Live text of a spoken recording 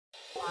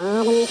Baby,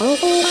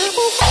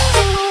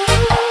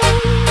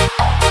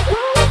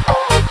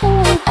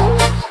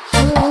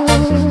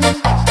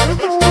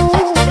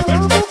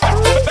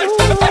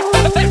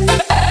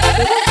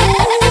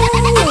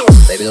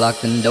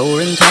 lock the door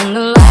and turn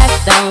the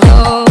lights down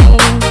low.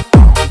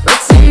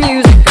 Put some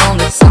music on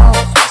that's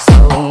soft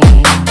slow.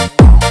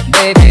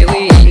 Baby,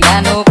 we ain't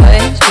got no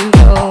place to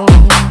go.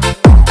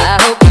 I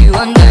hope you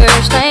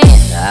understand.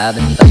 I've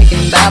been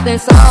thinking about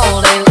this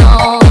all day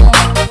long.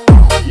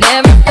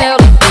 Never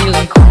felt a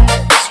feeling quite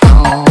this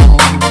strong.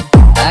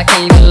 I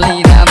can't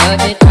believe how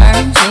much it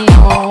turns me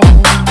on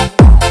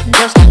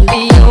just to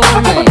be your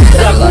man.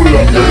 Better lock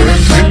the door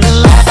and turn the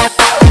lights.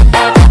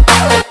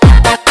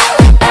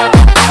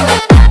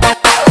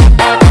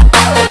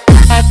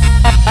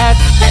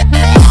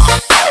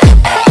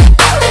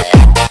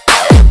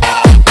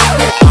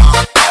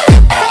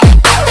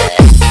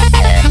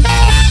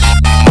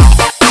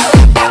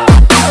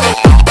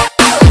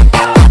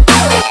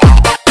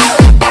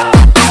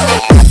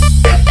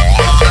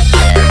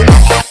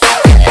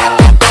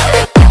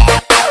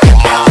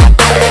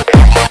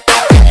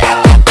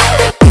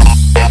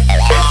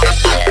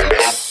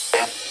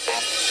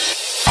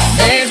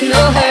 There's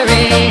no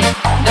hurry,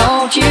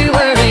 don't you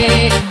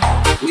worry.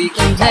 We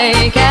can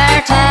take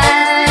our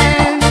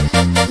time.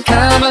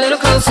 Come a little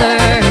closer,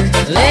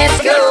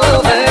 let's go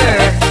over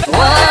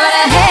what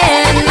I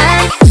had in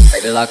mind.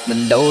 Baby, lock the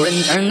door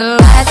and turn the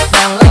lights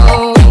down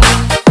low.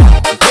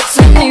 Put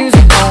some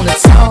music on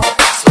that's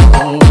soft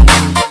slow.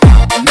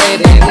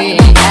 Baby, we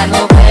ain't got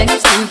no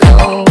place to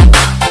go.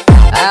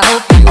 I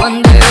hope you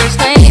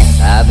understand.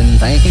 I've been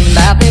thinking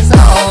about this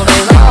all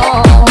day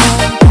long.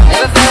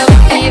 Never felt a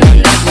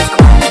feeling that was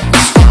quite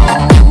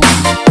strong.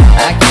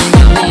 I can't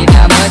believe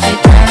how much it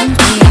turns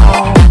me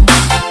on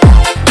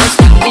just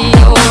to be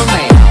your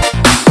man.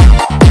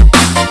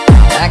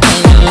 I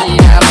can't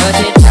believe how much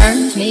it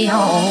turns me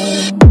on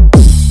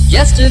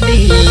just to be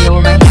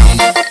your man.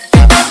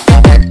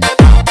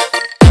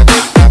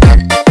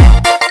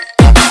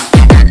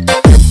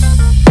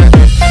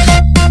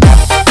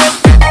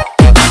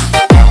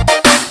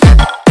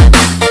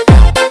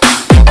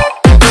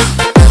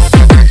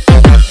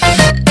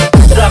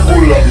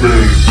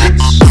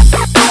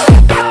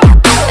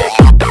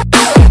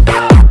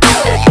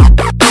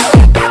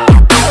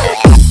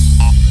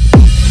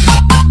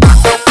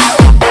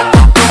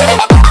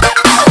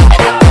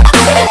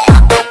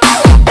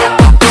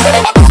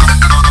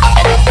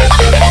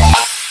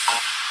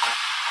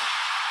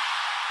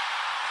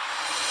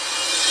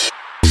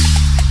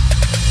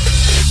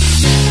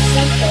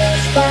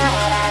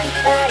 Sekarang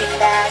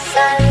tanda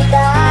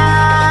sangka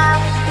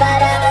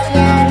pada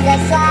menyangka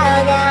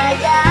soalnya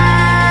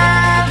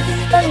jam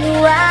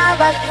berdua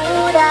waktu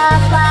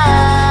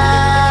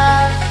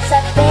dapat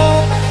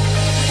sampai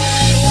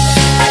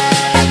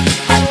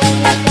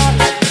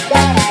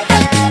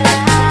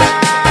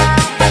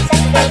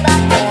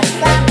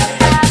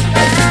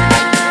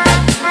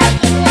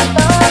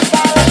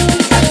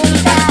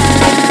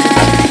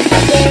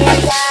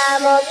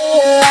kamu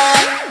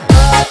bilang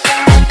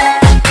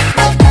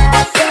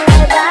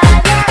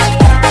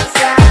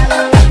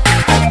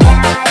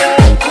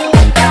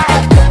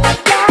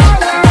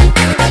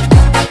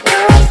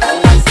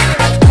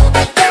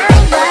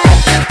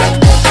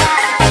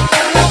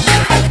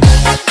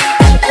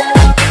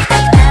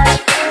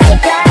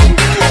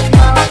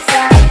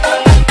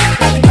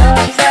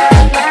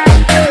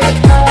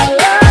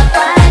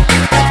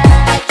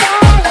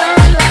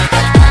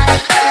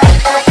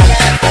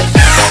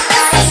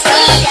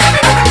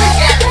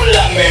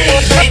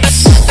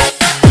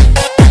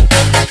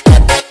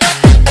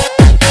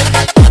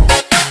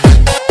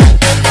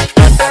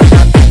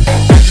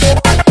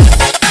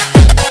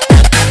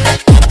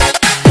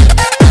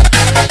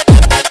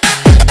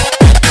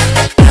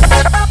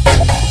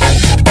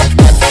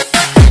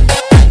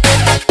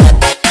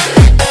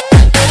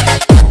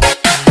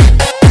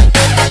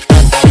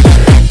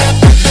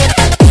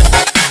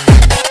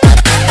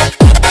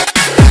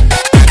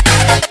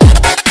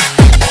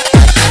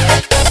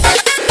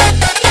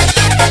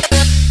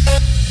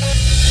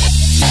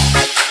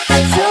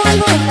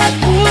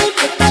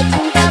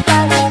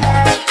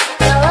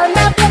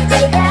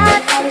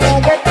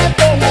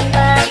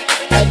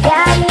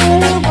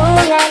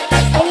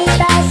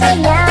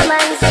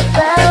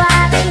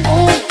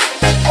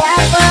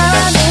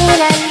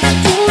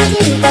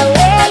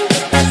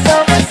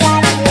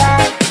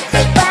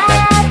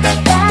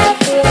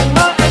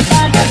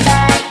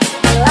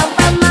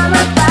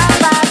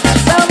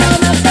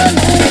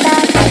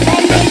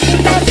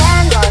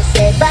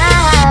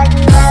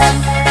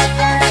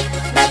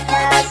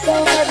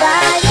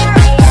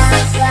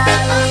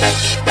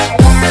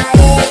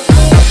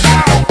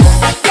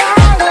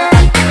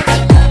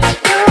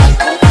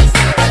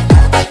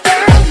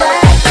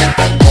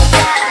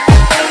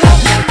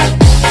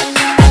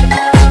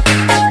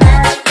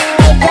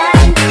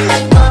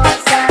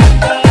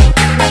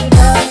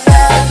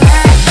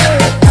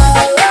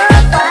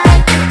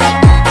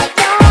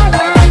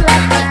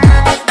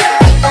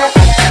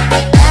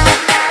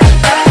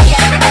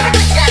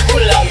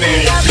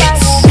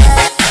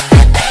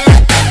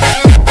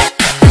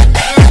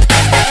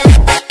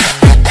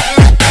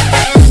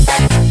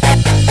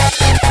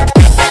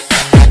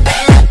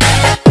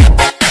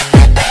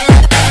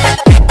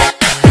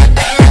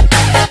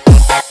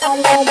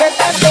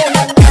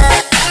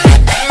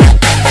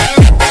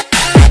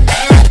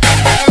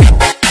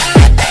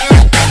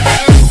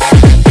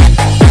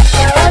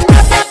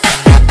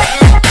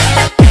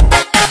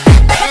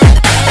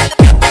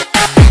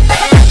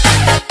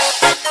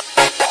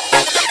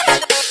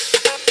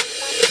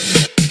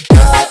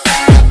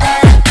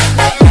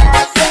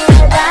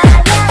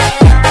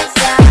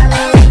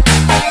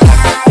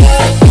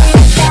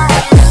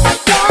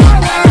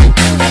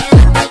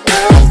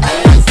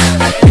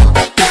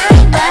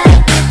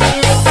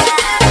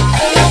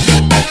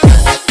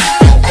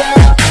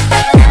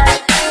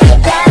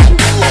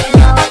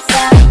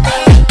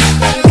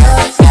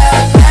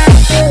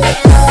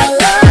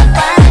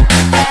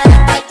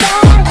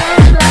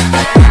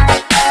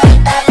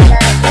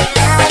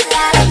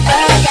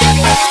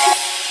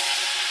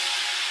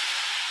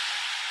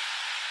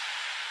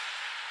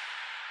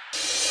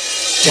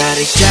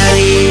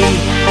Cari-cari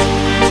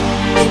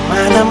di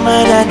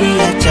mana-mana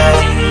dia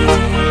cari.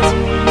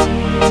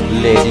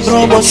 Ladies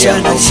and Promosi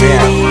sana gentlemen,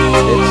 sini.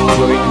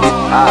 let's join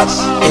with us.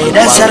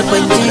 Dasar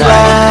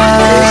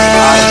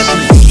penjilat.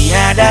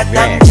 Dia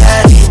datang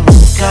cari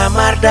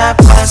kamar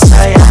dapat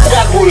saya.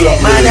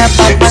 Mana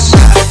papa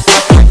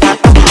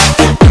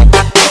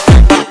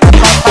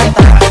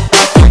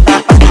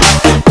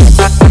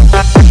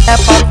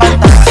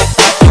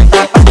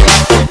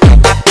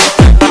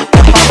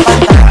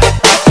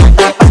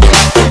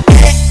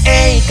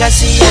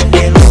kasihan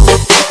deh lu.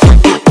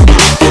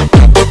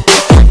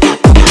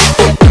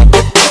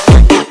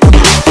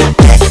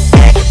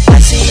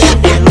 Kasihan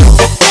deh lu.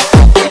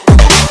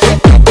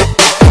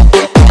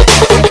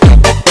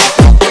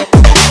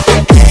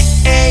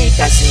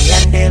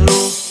 Kasihan deh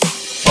lu.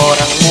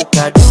 Orang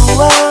muka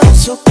dua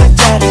suka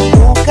cari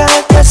muka.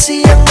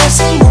 Kasihan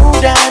masih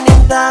muda nih,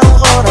 tahu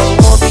orang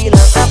mau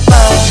bilang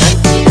apa.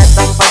 Nanti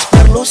datang pas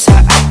perlu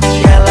saat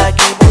dia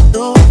lagi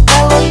butuh.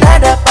 Kalau tak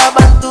dapat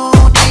bantu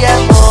dia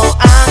mau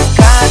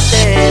angkat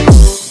deh.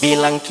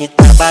 Bilang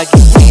kita bagi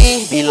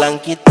nih, bilang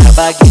kita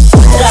bagi.